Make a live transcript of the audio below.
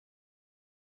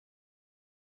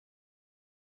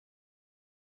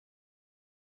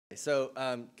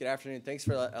Good afternoon. Thanks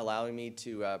for allowing me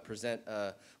to present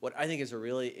what I think is a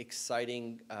really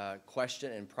exciting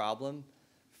question and problem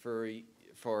for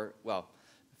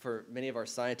many of our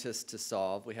scientists to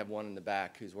solve. We have one in the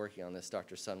back who's working on this,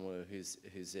 Dr. Sun Wu,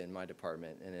 who's in my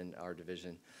department and in our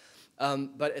division.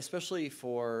 But especially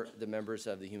for the members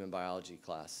of the human biology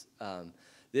class.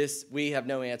 We have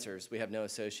no answers, we have no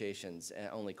associations, and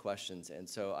only questions. And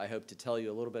so I hope to tell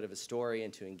you a little bit of a story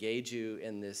and to engage you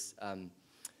in this,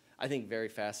 I think, very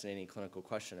fascinating clinical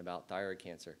question about thyroid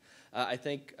cancer. I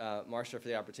thank Marcia for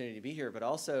the opportunity to be here, but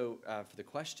also for the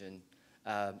question,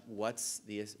 what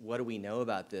do we know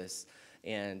about this?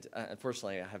 And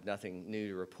unfortunately, I have nothing new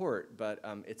to report, but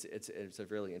it's a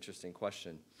really interesting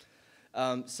question.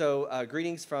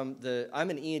 Greetings from I'm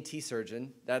an ENT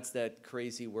surgeon. That's that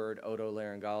crazy word,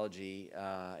 otolaryngology,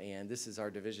 and this is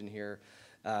our division here.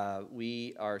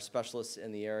 We are specialists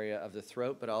in the area of the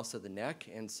throat, but also the neck,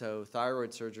 and so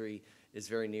thyroid surgery is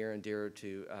very near and dear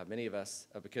to many of us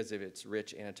because of its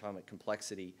rich anatomic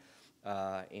complexity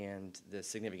and the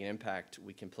significant impact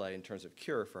we can play in terms of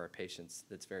cure for our patients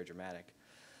that's very dramatic.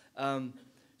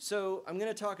 So I'm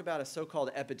going to talk about a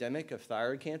so-called epidemic of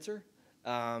thyroid cancer.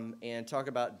 And talk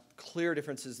about clear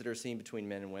differences that are seen between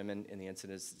men and women in the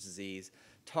incidence of disease.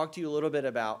 Talk to you a little bit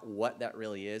about what that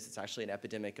really is. It's actually an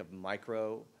epidemic of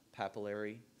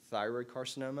micropapillary thyroid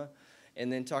carcinoma.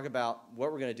 And then talk about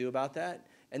what we're going to do about that.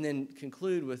 And then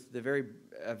conclude with a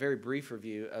very brief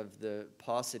review of the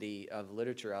paucity of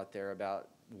literature out there about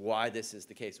why this is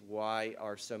the case. Why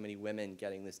are so many women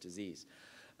getting this disease?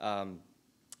 And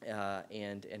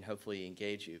hopefully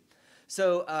engage you.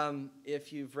 So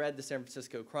if you've read the San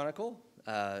Francisco Chronicle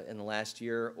in the last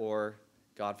year, or,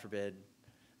 God forbid,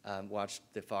 watched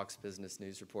the Fox Business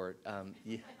News report,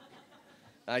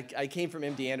 I came from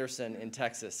MD Anderson in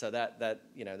Texas, so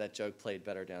that joke played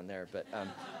better down there. But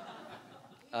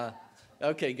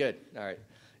okay, good. All right.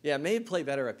 Yeah, it may play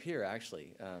better up here,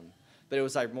 actually, but it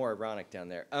was more ironic down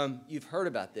there. You've heard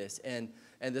about this, and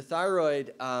the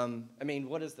thyroid,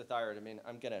 what is the thyroid?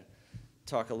 I'm going to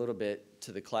talk a little bit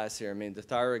to the class here. The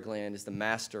thyroid gland is the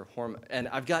master hormone, and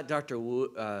I've got Dr.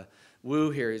 Wu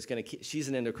here. She's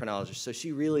an endocrinologist, so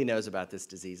she really knows about this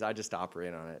disease. I just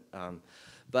operate on it.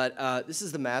 But this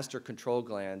is the master control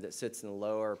gland that sits in the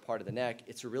lower part of the neck.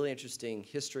 It's a really interesting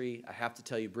history. I have to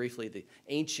tell you briefly, the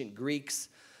ancient Greeks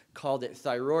called it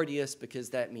thyroideus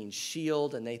because that means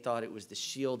shield, and they thought it was the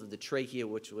shield of the trachea,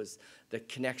 which was the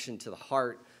connection to the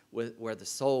heart where the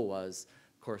soul was.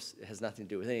 Of course, it has nothing to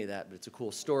do with any of that, but it's a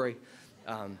cool story.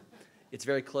 It's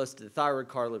very close to the thyroid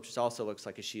cartilage, which also looks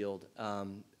like a shield.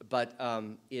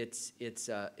 It sits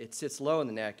low in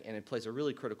the neck, and it plays a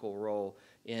really critical role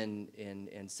in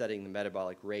setting the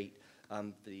metabolic rate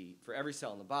for every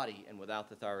cell in the body. And without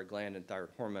the thyroid gland and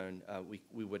thyroid hormone,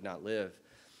 we would not live.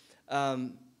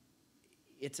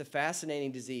 It's a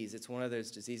fascinating disease. It's one of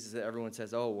those diseases that everyone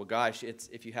says, oh, well, gosh,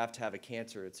 if you have to have a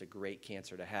cancer, it's a great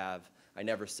cancer to have. I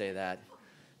never say that.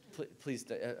 Please,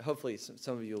 hopefully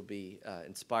some of you will be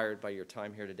inspired by your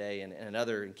time here today and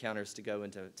other encounters to go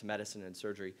into medicine and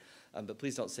surgery, but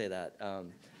please don't say that.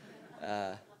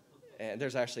 And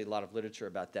there's actually a lot of literature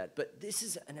about that. But this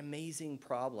is an amazing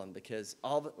problem because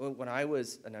when I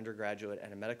was an undergraduate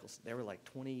at a medical, there were like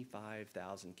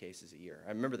 25,000 cases a year. I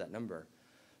remember that number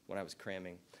when I was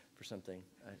cramming for something.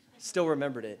 I still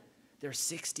remembered it. There are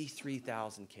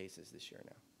 63,000 cases this year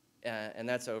now, and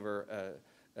that's over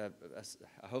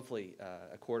hopefully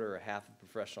a quarter or half of a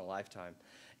professional lifetime.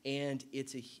 And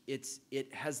it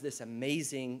has this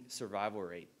amazing survival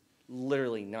rate,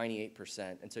 literally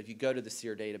 98%. And so if you go to the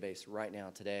SEER database right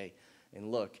now today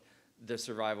and look, the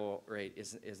survival rate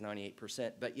is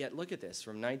 98%. But yet look at this,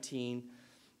 from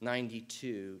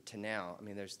 1992 to now,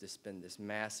 there's been this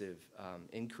massive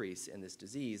increase in this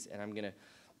disease, and I'm going to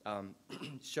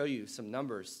show you some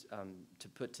numbers to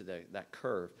put to that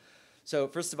curve. So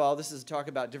first of all, this is a talk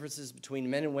about differences between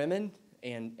men and women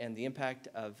and the impact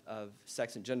of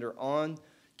sex and gender on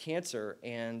cancer.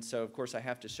 And so, of course, I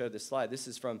have to show this slide. This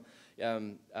is from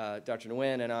Dr.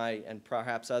 Nguyen, and I and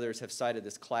perhaps others have cited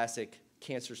this classic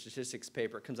cancer statistics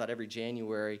paper. It comes out every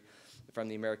January from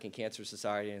the American Cancer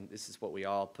Society, and this is what we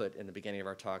all put in the beginning of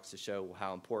our talks to show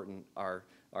how important our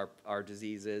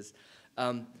disease is.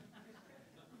 And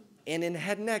in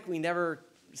head and neck, we never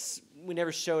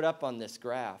showed up on this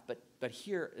graph, but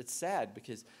here it's sad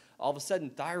because all of a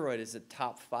sudden thyroid is a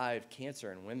top 5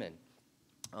 cancer in women.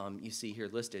 You see here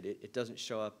listed. It doesn't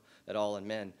show up at all in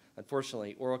men.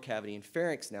 Unfortunately, oral cavity and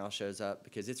pharynx now shows up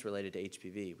because it's related to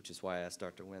HPV, which is why I asked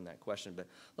Dr. Nguyen that question. But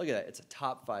look at that. It's a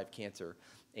top 5 cancer,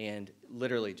 and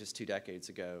literally just 2 decades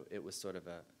ago, it was sort of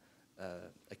a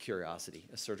curiosity,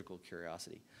 a surgical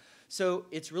curiosity. So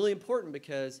it's really important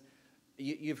because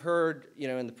you've heard,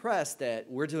 in the press that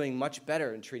we're doing much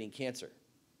better in treating cancer,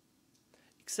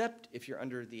 except if you're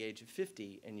under the age of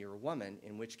 50 and you're a woman,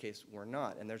 in which case we're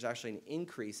not. And there's actually an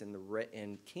increase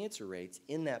in cancer rates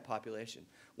in that population,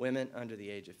 women under the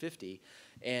age of 50.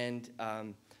 And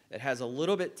it has a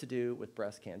little bit to do with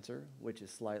breast cancer, which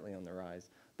is slightly on the rise,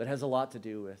 but has a lot to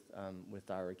do with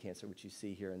thyroid cancer, which you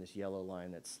see here in this yellow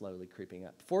line that's slowly creeping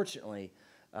up. Fortunately,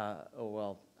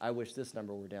 I wish this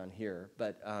number were down here,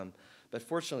 but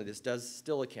fortunately this does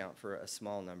still account for a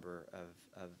small number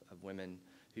of women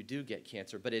who do get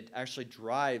cancer, but it actually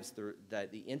drives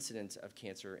the incidence of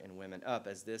cancer in women up,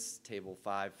 as this table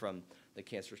 5 from the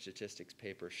Cancer Statistics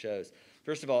paper shows.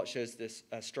 First of all, it shows this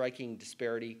striking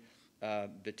disparity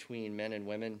between men and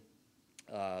women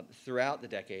throughout the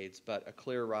decades, but a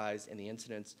clear rise in the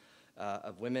incidence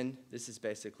of women. This is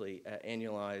basically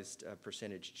annualized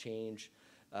percentage change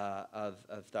of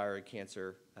thyroid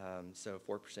cancer, so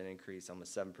 4% increase,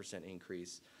 almost 7%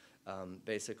 increase.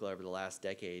 Basically over the last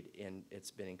decade, and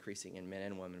it's been increasing in men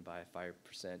and women by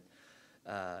 5%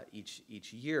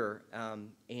 each year.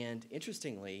 And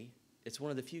interestingly, it's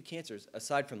one of the few cancers,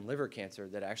 aside from liver cancer,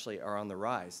 that actually are on the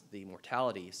rise. The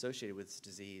mortality associated with this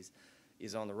disease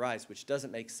is on the rise, which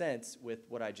doesn't make sense with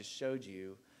what I just showed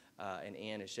you, and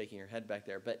Anne is shaking her head back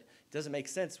there, but it doesn't make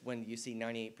sense when you see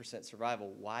 98%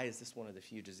 survival. Why is this one of the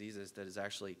few diseases that is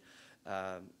actually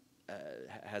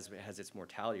has its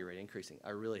mortality rate increasing?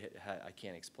 I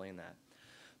can't explain that.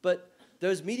 But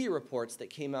those media reports that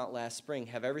came out last spring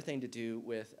have everything to do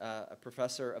with a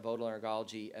professor of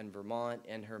otolaryngology in Vermont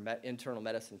and her internal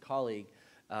medicine colleague,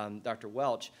 Dr.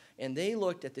 Welch, and they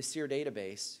looked at the SEER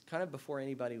database kind of before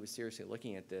anybody was seriously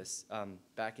looking at this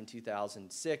back in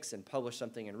 2006, and published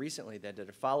something, and recently they did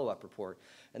a follow-up report.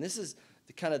 And this is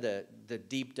the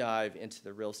deep dive into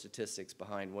the real statistics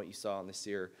behind what you saw on the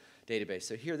SEER database.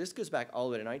 So here, this goes back all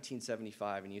the way to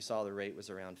 1975, and you saw the rate was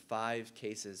around 5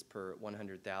 cases per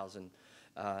 100,000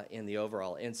 in the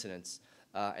overall incidence.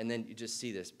 And then you just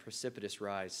see this precipitous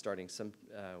rise starting somewhere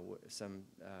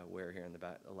here in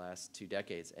the last 2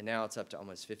 decades. And now it's up to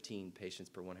almost 15 patients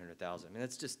per 100,000. I mean,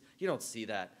 that's just, you don't see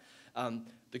that.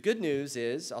 The good news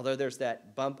is, although there's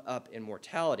that bump up in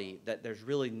mortality, that there's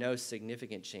really no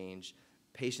significant change.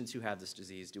 Patients who have this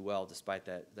disease do well despite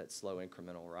that slow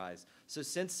incremental rise. So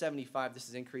since 75, this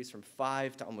has increased from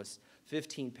 5 to almost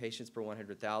 15 patients per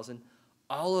 100,000.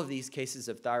 All of these cases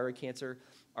of thyroid cancer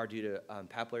are due to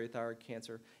papillary thyroid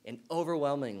cancer, and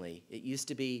overwhelmingly, it used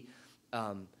to be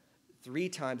 3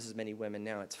 times as many women.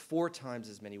 Now it's 4 times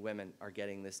as many women are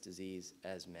getting this disease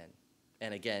as men.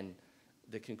 And again,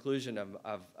 the conclusion of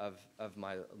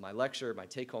my lecture, my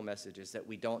take-home message, is that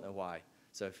we don't know why.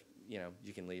 So if,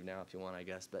 you can leave now if you want, I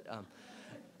guess. But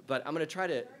I'm going to try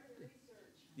to.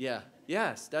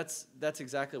 Yes, that's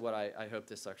exactly what I hope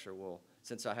this lecture will.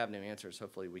 Since I have no answers,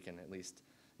 hopefully we can at least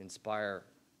inspire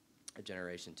a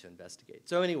generation to investigate.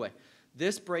 So anyway,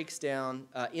 this breaks down,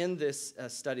 in this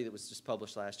study that was just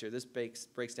published last year, this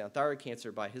breaks down thyroid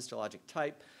cancer by histologic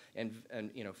type, and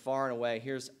far and away,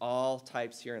 here's all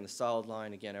types here in the solid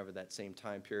line, again, over that same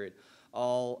time period,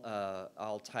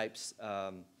 all types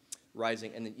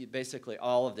rising, and then basically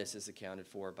all of this is accounted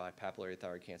for by papillary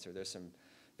thyroid cancer. There's some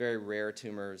very rare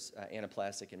tumors,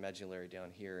 anaplastic and medullary down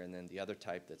here, and then the other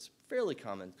type that's fairly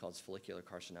common called follicular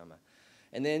carcinoma.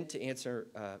 And then to answer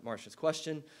Marcia's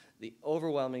question, the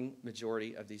overwhelming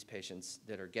majority of these patients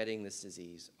that are getting this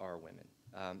disease are women.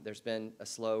 There's been a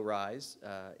slow rise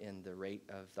in the rate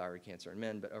of thyroid cancer in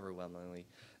men, but overwhelmingly,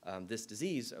 this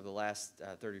disease over the last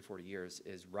 30, 40 years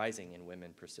is rising in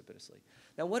women precipitously.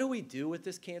 Now, what do we do with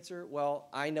this cancer? Well,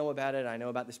 I know about it. I know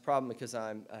about this problem because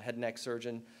I'm a head and neck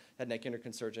surgeon, head and neck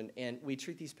endocrine surgeon, and we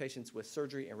treat these patients with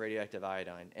surgery and radioactive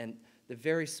iodine. And the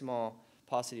very small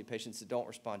paucity of patients that don't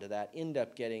respond to that end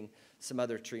up getting some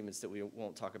other treatments that we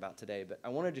won't talk about today. But I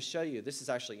wanted to show you, this is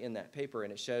actually in that paper,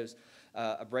 and it shows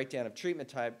a breakdown of treatment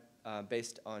type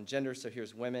based on gender. So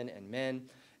here's women and men,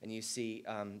 and you see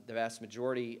the vast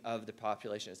majority of the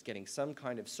population is getting some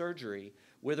kind of surgery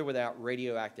with or without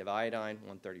radioactive iodine,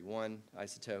 131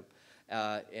 isotope.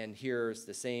 And here's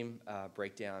the same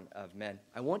breakdown of men.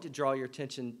 I want to draw your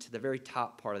attention to the very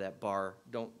top part of that bar.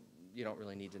 You don't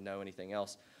really need to know anything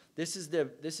else. This is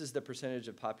the percentage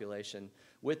of population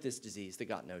with this disease that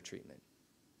got no treatment.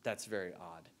 That's very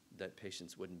odd that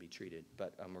patients wouldn't be treated,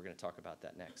 but we're going to talk about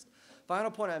that next.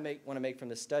 Final point I want to make from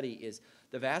this study is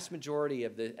the vast majority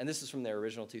of and this is from their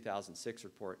original 2006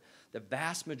 report, the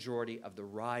vast majority of the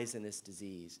rise in this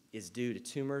disease is due to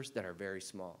tumors that are very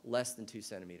small, less than 2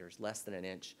 centimeters, less than an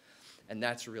inch, and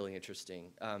that's really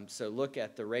interesting. So look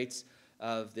at the rates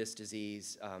of this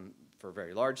disease for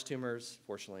very large tumors.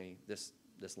 Fortunately, this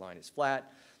line is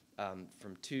flat.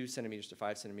 From 2 centimeters to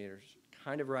 5 centimeters,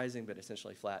 kind of rising, but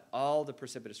essentially flat. All the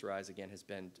precipitous rise, again, has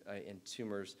been in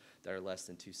tumors that are less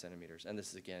than 2 centimeters. And this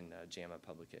is, again, a JAMA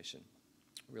publication.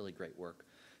 Really great work.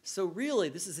 So really,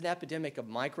 this is an epidemic of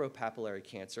micropapillary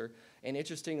cancer. And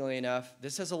interestingly enough,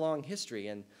 this has a long history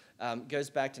and goes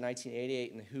back to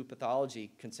 1988, and the WHO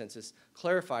pathology consensus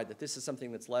clarified that this is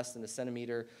something that's less than a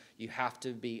centimeter. You have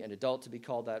to be an adult to be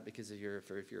called that because if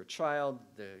you're a child,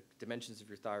 the dimensions of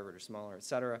your thyroid are smaller, et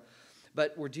cetera.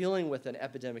 But we're dealing with an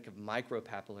epidemic of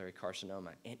micropapillary carcinoma,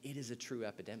 and it is a true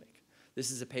epidemic. This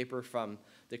is a paper from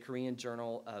the Korean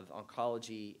Journal of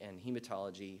Oncology and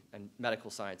Hematology and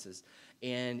Medical Sciences,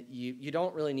 and you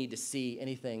don't really need to see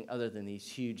anything other than these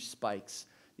huge spikes.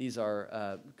 These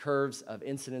are curves of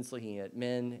incidence looking at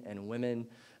men and women.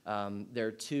 There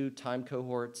are 2 time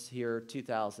cohorts here,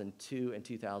 2002 and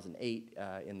 2008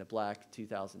 in the black,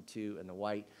 2002 in the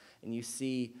white, and you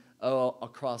see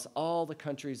across all the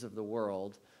countries of the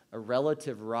world a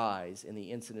relative rise in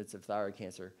the incidence of thyroid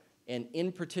cancer, and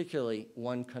in particularly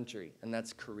one country, and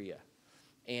that's Korea.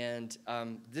 And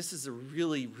this is a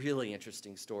really, really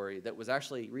interesting story that was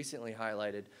actually recently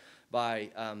highlighted by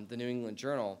the New England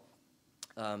Journal.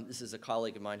 This is a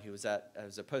colleague of mine who was a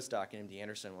postdoc in MD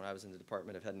Anderson when I was in the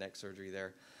Department of Head and Neck Surgery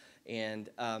there. And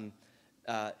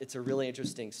it's a really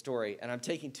interesting story. And I'm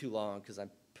taking too long because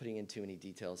I'm putting in too many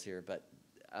details here. But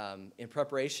in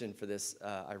preparation for this,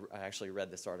 I actually read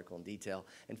this article in detail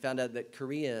and found out that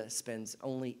Korea spends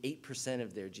only 8%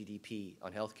 of their GDP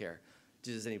on healthcare.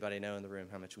 Does anybody know in the room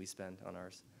how much we spend on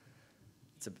ours?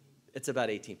 It's about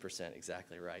 18%,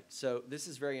 exactly right. So this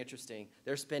is very interesting.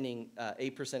 They're spending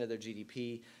 8% of their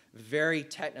GDP, very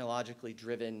technologically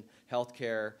driven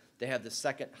healthcare. They have the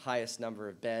second highest number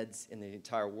of beds in the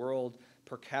entire world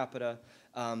per capita.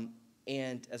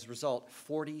 And as a result,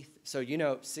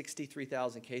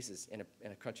 63,000 cases in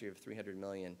a country of 300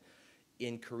 million.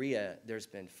 In Korea, there's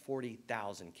been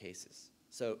 40,000 cases.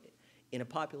 So in a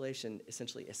population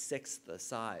essentially a sixth the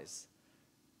size,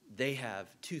 they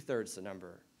have 2/3 the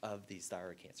number of these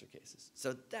thyroid cancer cases.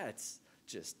 So that's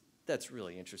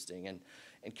really interesting, and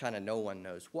kind of no one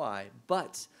knows why.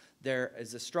 But there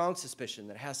is a strong suspicion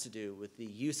that has to do with the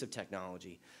use of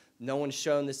technology. No one's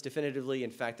shown this definitively.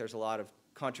 In fact, there's a lot of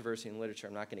controversy in literature.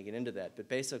 I'm not going to get into that. But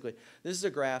basically, this is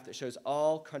a graph that shows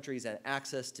all countries and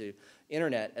access to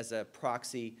internet as a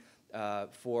proxy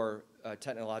for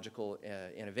technological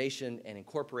innovation and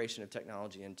incorporation of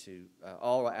technology into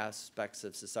all aspects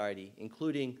of society,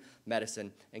 including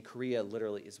medicine. And Korea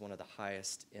literally is one of the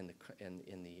highest in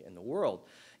the world.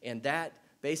 And that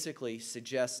basically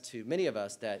suggests to many of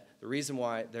us that the reason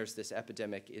why there's this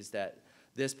epidemic is that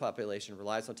this population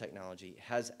relies on technology,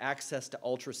 has access to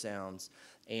ultrasounds,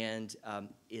 and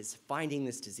is finding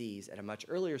this disease at a much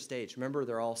earlier stage. Remember,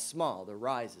 they're all small. The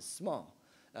rise is small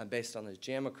based on those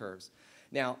JAMA curves.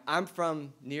 Now, I'm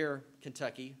from near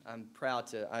Kentucky. I'm proud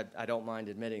to, I don't mind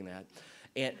admitting that.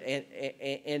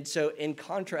 And so in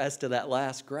contrast to that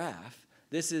last graph,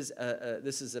 this is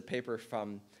a paper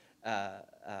from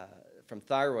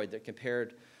Thyroid that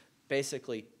compared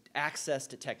basically access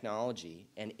to technology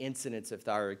and incidence of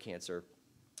thyroid cancer,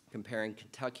 comparing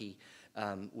Kentucky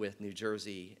with New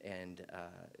Jersey and,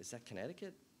 is that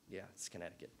Connecticut? Yeah, it's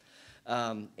Connecticut.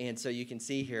 And so you can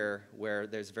see here where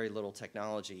there's very little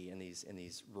technology in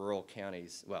these rural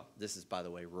counties. Well, this is, by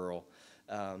the way, rural.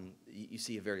 You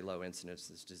see a very low incidence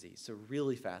of this disease. So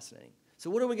really fascinating. So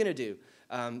what are we going to do?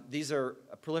 These are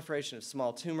a proliferation of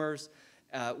small tumors.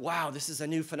 Wow, this is a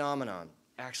new phenomenon.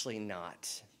 Actually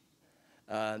not.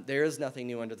 There is nothing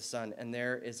new under the sun, and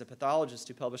there is a pathologist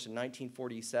who published in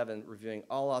 1947 reviewing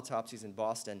all autopsies in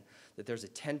Boston that there's a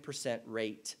 10%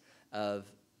 rate of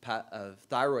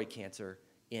thyroid cancer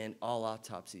in all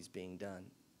autopsies being done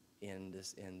in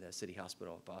the City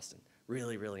Hospital of Boston.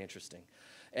 Really, really interesting.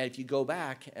 And if you go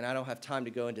back, and I don't have time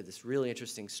to go into this really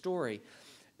interesting story,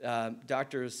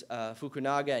 doctors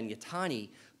Fukunaga and Yatani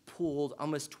pooled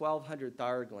almost 1,200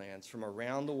 thyroid glands from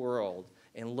around the world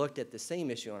and looked at the same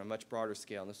issue on a much broader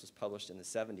scale, and this was published in the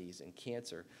 70s in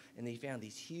Cancer, and they found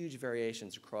these huge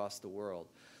variations across the world,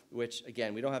 which,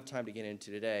 again, we don't have time to get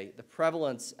into today. The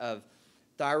prevalence of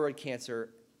thyroid cancer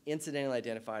incidentally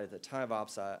identified at the time of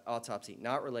autopsy,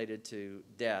 not related to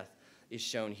death, is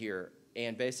shown here,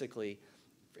 and basically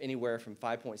anywhere from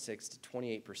 5.6 to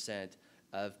 28%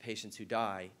 of patients who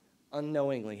die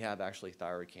unknowingly have actually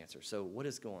thyroid cancer. So what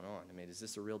is going on? I mean, is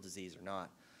this a real disease or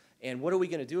not? And what are we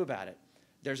going to do about it?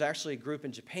 There's actually a group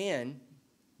in Japan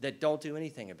that don't do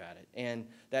anything about it, and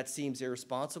that seems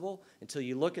irresponsible until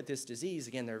you look at this disease.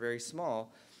 Again, they're very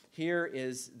small. here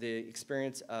is the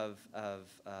experience of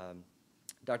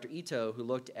Dr. Ito, who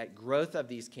looked at growth of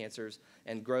these cancers,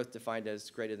 and growth defined as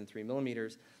greater than 3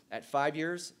 millimeters. At 5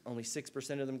 years, only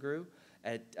 6% of them grew.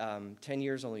 At 10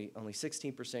 years, only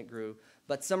 16% grew.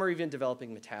 But some are even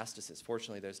developing metastasis.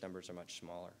 Fortunately, those numbers are much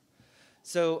smaller.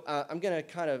 So I'm going to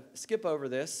kind of skip over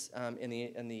this in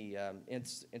the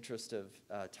interest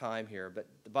of time here. But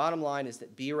the bottom line is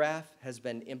that BRAF has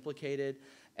been implicated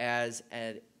as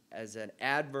an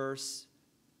adverse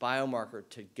biomarker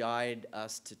to guide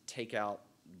us to take out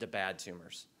the bad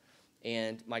tumors.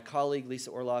 And my colleague, Lisa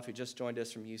Orloff, who just joined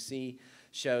us from UC,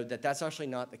 showed that that's actually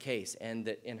not the case, and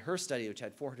that in her study, which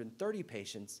had 430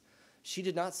 patients, she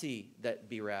did not see that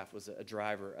BRAF was a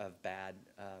driver of bad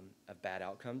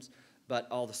outcomes, but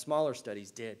all the smaller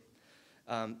studies did.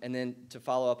 And then to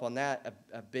follow up on that,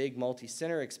 a big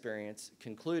multi-center experience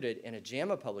concluded in a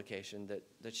JAMA publication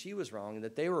that she was wrong and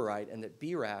that they were right, and that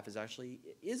BRAF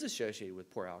is associated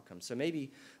with poor outcomes. So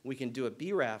maybe we can do a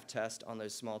BRAF test on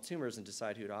those small tumors and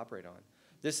decide who to operate on.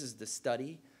 This is the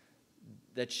study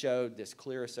that showed this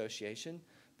clear association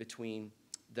between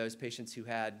those patients who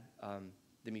had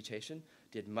the mutation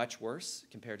did much worse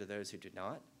compared to those who did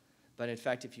not. But in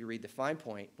fact, if you read the fine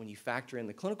point, when you factor in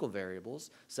the clinical variables,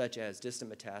 such as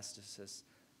distant metastasis,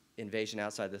 invasion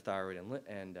outside the thyroid,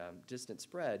 and distant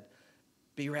spread,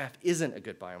 BRAF isn't a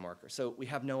good biomarker. So we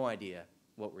have no idea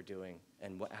what we're doing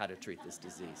and how to treat this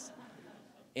disease.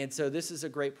 And so this is a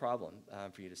great problem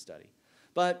for you to study.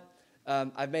 But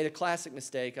I've made a classic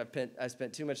mistake. I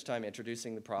spent too much time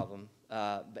introducing the problem,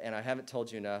 and I haven't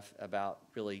told you enough about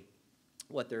really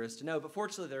what there is to know. But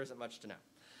fortunately, there isn't much to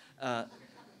know.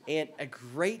 And a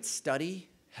great study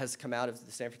has come out of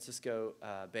the San Francisco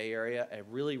Bay Area, a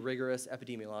really rigorous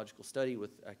epidemiological study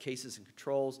with cases and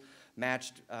controls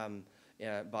matched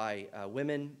by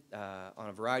women on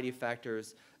a variety of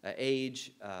factors,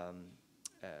 age,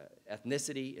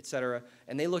 ethnicity, et cetera.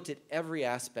 And they looked at every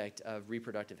aspect of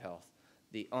reproductive health: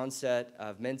 the onset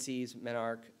of menses,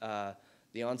 menarche,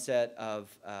 the onset of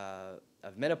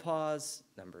menopause,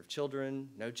 number of children,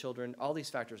 no children, all these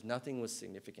factors. Nothing was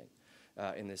significant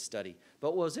in this study.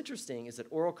 But what was interesting is that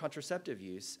oral contraceptive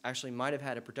use actually might have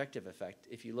had a protective effect.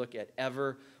 If you look at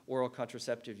ever oral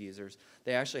contraceptive users,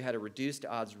 they actually had a reduced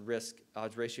odds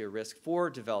ratio risk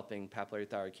for developing papillary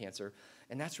thyroid cancer.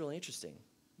 And that's really interesting,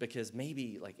 because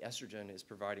maybe like estrogen is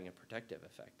providing a protective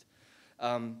effect.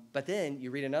 But then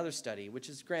you read another study, which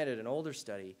is granted an older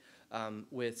study,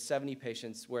 with 70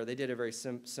 patients, where they did a very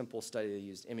simple study. They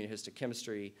used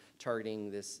immunohistochemistry targeting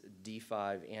this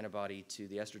D5 antibody to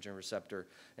the estrogen receptor,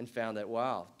 and found that,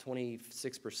 wow,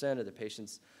 26% of the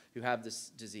patients who have this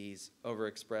disease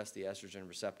overexpress the estrogen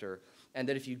receptor, and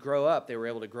that if you grow up, they were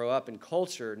able to grow up and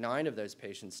culture 9 of those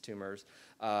patients' tumors,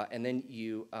 and then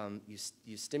you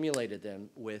stimulated them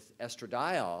with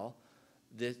estradiol,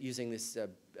 using this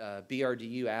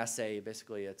BRDU assay.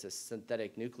 Basically, it's a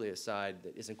synthetic nucleoside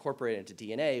that is incorporated into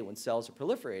DNA when cells are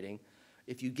proliferating.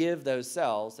 If you give those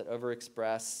cells that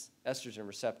overexpress estrogen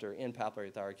receptor in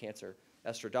papillary thyroid cancer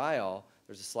estradiol,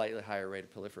 there's a slightly higher rate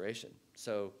of proliferation.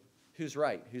 So who's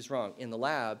right? Who's wrong? In the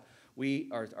lab, we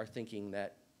are thinking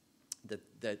that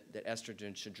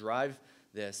estrogen should drive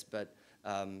this, but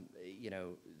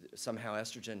somehow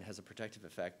estrogen has a protective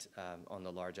effect on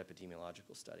the large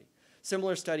epidemiological study.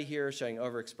 Similar study here showing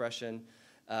overexpression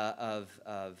of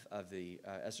the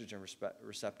estrogen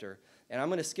receptor. And I'm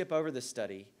going to skip over this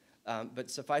study, but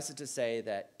suffice it to say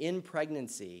that in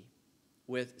pregnancy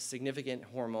with significant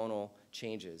hormonal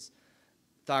changes,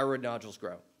 thyroid nodules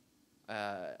grow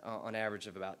on average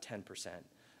of about 10%.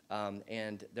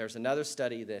 And there's another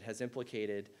study that has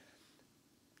implicated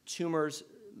tumors,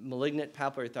 malignant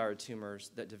papillary thyroid tumors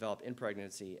that develop in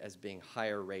pregnancy, as being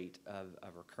higher rate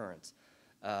of recurrence.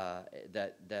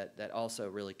 That also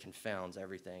really confounds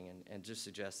everything, and just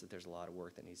suggests that there's a lot of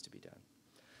work that needs to be done.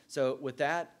 So with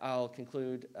that, I'll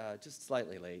conclude just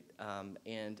slightly late,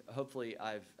 and hopefully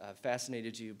I've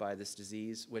fascinated you by this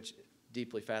disease, which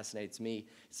deeply fascinates me.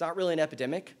 It's not really an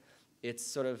epidemic. It's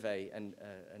sort of an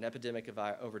epidemic of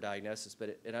overdiagnosis,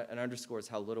 but it underscores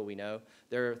how little we know.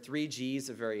 There are 3 Gs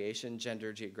of variation: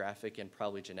 gender, geographic, and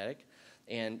probably genetic.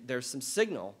 And there's some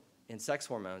signal in sex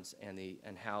hormones and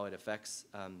how it affects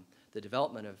the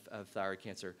development of thyroid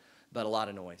cancer, but a lot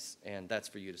of noise, and that's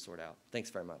for you to sort out.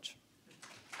 Thanks very much.